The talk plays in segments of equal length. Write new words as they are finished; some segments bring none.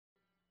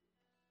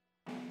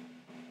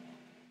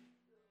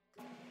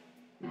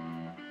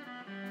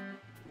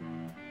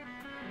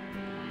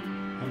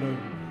Hello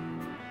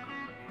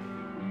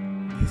everyone.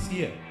 This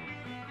year,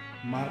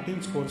 Martin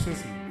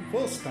Scorsese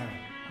first time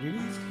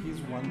released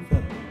his one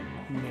film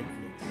on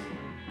Netflix,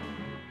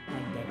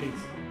 and that is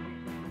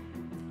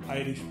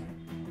Irishman.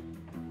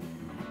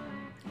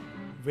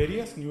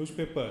 Various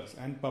newspapers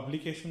and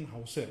publication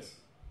houses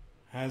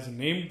has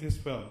named this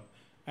film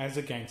as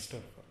a gangster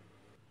film.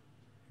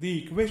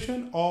 The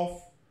equation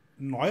of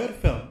noir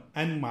film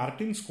and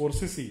Martin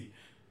Scorsese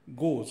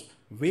goes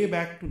way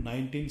back to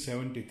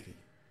 1973.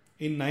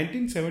 In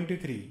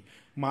 1973,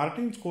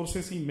 Martin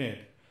Scorsese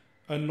made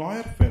a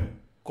noir film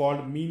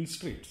called Mean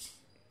Streets.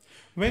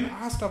 When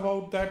asked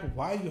about that,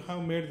 why you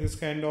have made this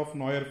kind of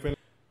noir film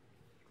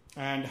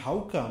and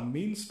how come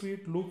Mean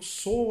Street looks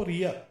so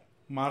real,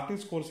 Martin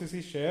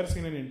Scorsese shares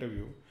in an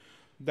interview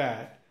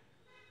that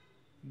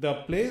the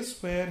place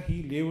where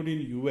he lived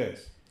in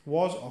US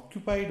was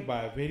occupied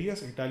by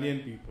various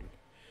Italian people.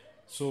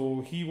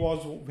 So he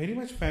was very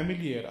much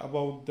familiar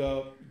about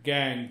the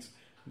gangs,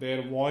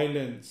 their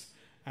violence,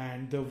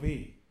 and the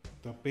way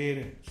the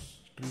parents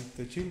treat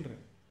the children.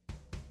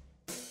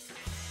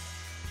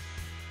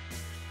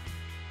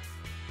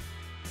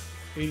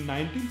 In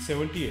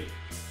 1978,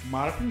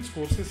 Martin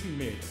Scorsese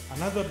made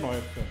another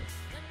noir film,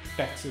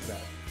 Taxi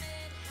Driver.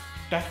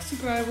 Taxi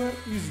Driver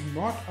is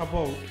not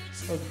about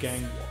a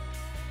gang war,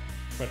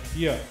 but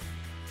here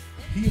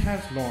he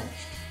has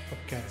launched a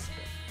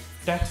character.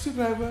 Taxi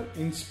Driver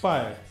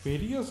inspired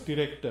various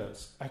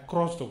directors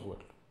across the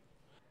world.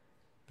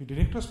 The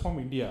directors from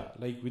India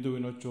like Vidhu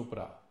Vinod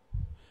Chopra,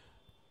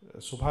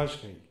 Subhash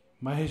Ghai,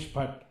 Mahesh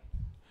Bhatt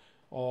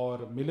or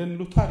Milan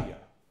Luthria,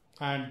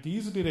 and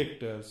these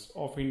directors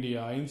of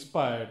India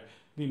inspired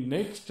the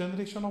next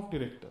generation of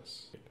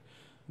directors.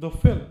 The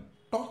film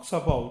talks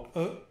about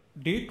a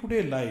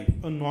day-to-day life,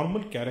 a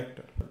normal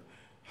character,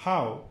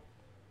 how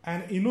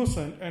an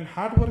innocent and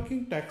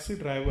hardworking taxi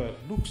driver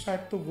looks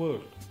at the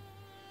world,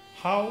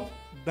 how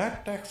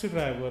that taxi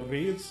driver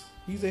raises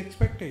his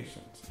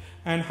expectations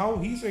and how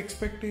his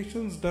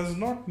expectations does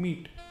not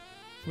meet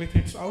with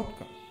its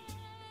outcome.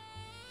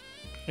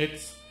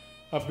 It's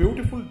a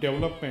beautiful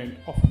development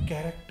of a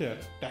character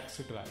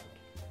taxi driver.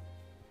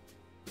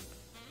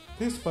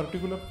 This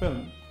particular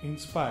film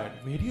inspired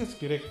various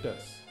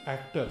directors,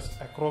 actors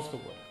across the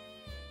world.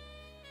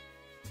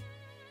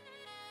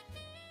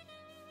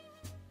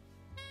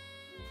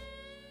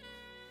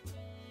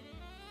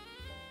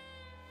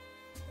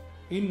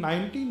 In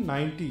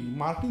 1990,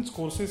 Martin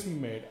Scorsese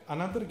made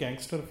another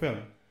gangster film,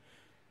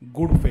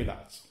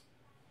 Goodfellas.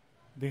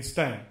 This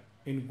time,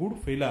 in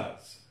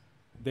Goodfellas,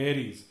 there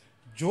is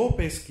Joe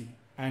Pesci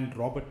and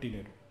Robert De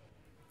Niro.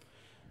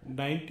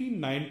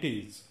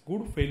 1990's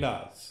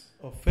Goodfellas,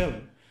 a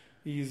film,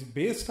 is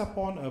based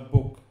upon a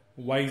book,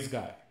 Wise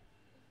Guy,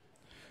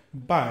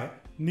 by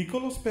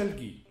Nicholas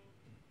Pelgi.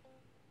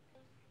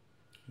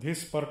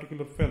 This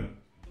particular film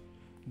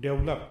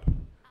developed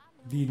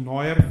the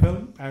noir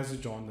film as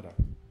a genre.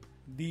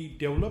 The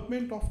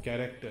development of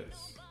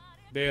characters,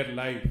 their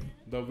life,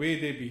 the way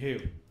they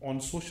behave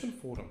on social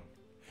forum,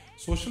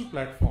 social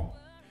platform,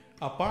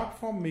 apart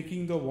from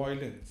making the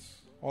violence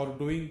or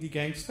doing the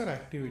gangster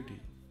activity,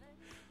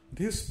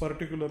 this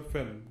particular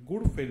film,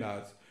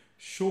 Goodfellas,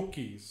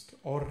 showcased,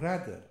 or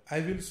rather, I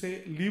will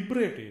say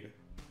liberated,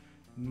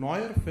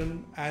 noir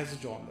film as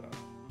a genre.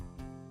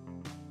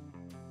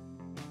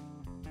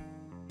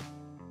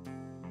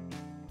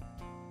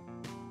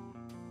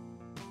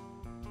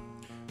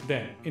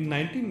 Then, in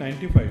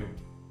 1995,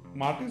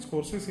 Martin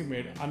Scorsese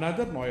made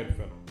another noir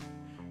film,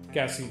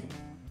 Casino.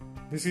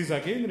 This is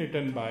again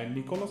written by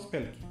Nicholas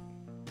Pelgi.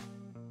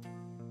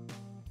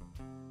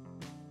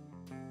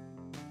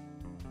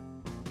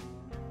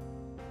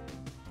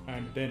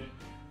 And then,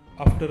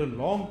 after a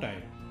long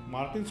time,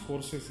 Martin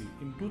Scorsese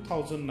in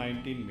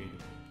 2019 made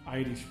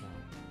Irishman.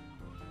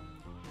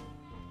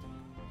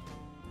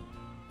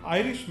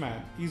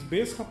 Irishman is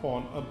based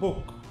upon a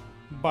book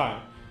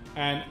by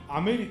an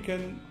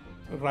American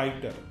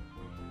writer,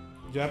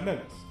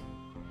 journalist,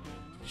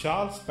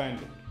 Charles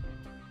Bandit.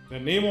 The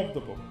name of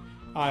the book,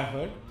 I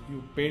Heard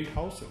You Paint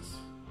Houses.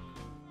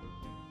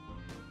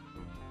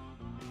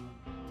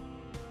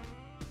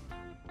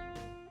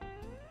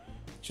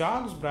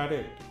 Charles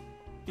Bandit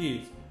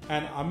is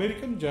an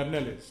American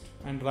journalist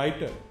and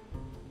writer,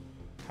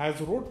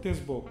 has wrote this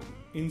book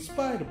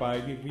inspired by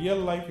the real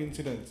life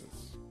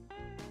incidences.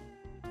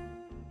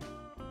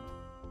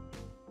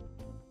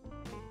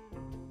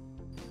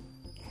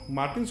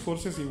 Martin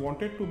Scorsese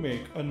wanted to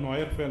make a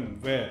noir film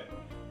where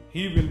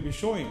he will be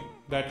showing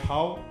that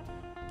how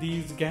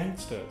these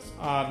gangsters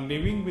are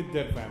living with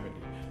their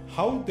family,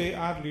 how they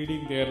are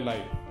leading their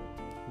life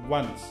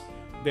once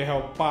they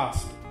have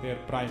passed their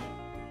prime.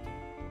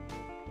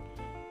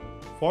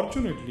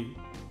 Fortunately,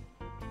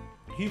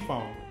 he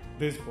found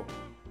this book,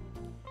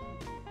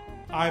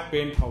 I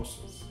Paint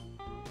Houses.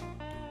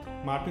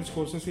 Martin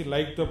Scorsese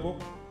liked the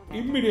book.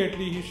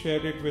 Immediately he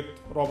shared it with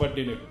Robert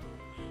De Niro.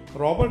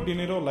 Robert De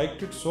Niro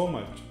liked it so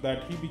much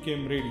that he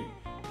became ready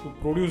to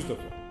produce the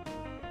film.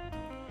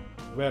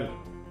 Well,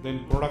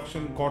 then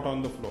production got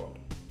on the floor.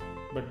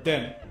 But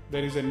then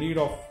there is a need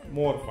of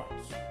more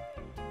funds.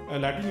 A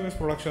Latin US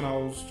production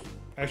house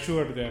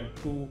assured them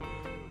to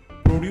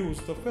produce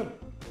the film.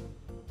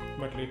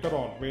 But later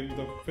on, when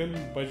the film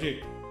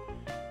budget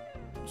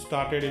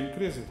started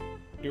increasing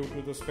due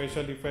to the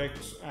special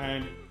effects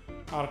and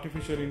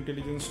artificial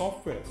intelligence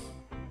softwares,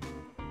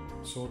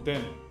 so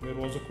then there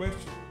was a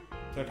question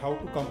that how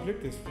to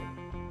complete this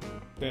film.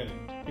 Then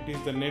it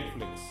is the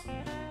Netflix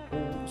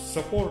who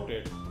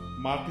supported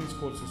Martin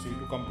Scorsese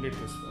to complete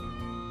this film.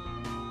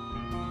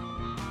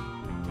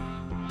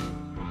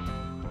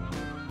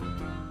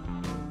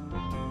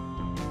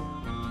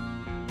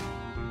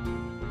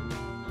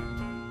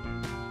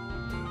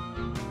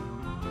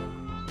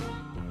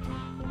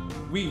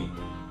 We,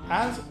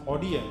 as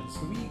audience,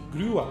 we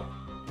grew up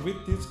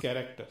with these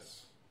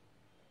characters.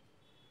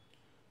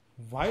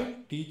 While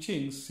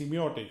teaching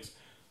semiotics,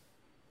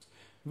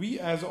 we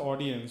as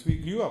audience, we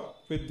grew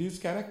up with these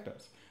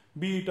characters.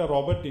 Be it a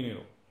Robert De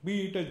Niro,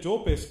 be it a Joe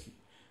Pesci,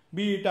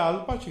 be it a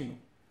Al Pacino,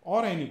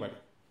 or anybody.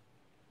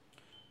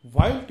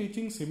 While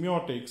teaching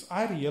semiotics,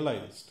 I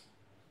realized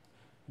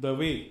the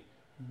way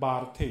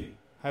Barthes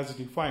has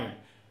defined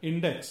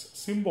index,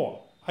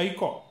 symbol,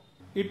 icon.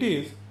 It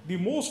is the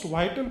most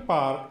vital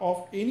part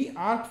of any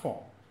art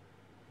form.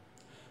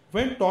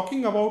 When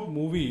talking about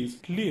movies,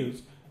 it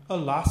leaves a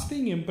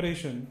lasting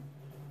impression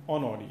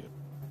on audience.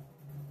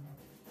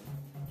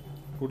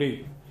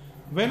 Today,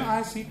 when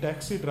I see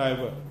Taxi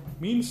Driver,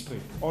 Mean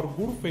Street or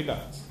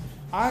Goodfellas,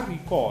 I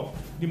recall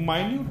the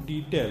minute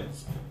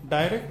details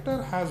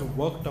director has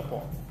worked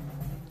upon,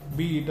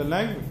 be it a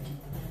language,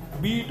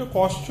 be it a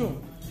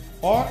costume,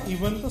 or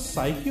even the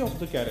psyche of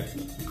the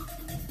character.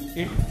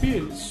 It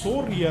feels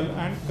so real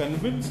and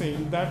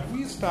convincing that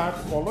we start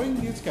following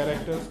these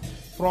characters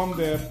from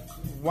their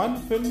one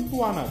film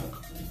to another.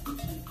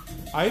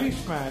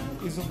 Irishman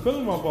is a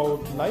film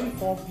about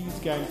life of these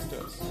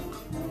gangsters.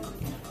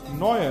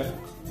 Noir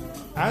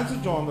as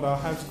a genre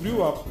has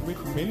grew up with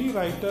many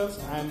writers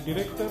and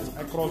directors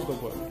across the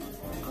world.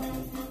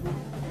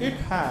 It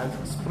has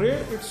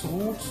spread its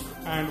roots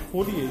and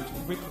foliage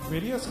with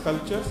various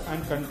cultures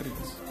and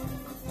countries.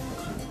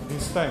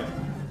 This time,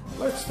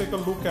 let's take a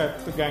look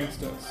at the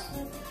gangsters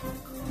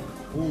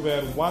who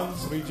were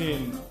once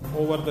regent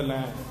over the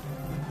land.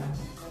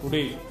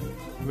 Today,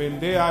 when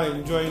they are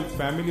enjoying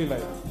family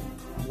life,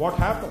 what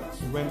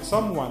happens when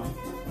someone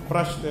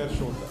brushes their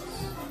shoulders?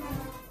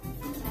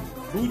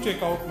 Do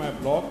check out my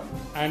blog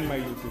and my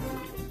YouTube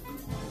video.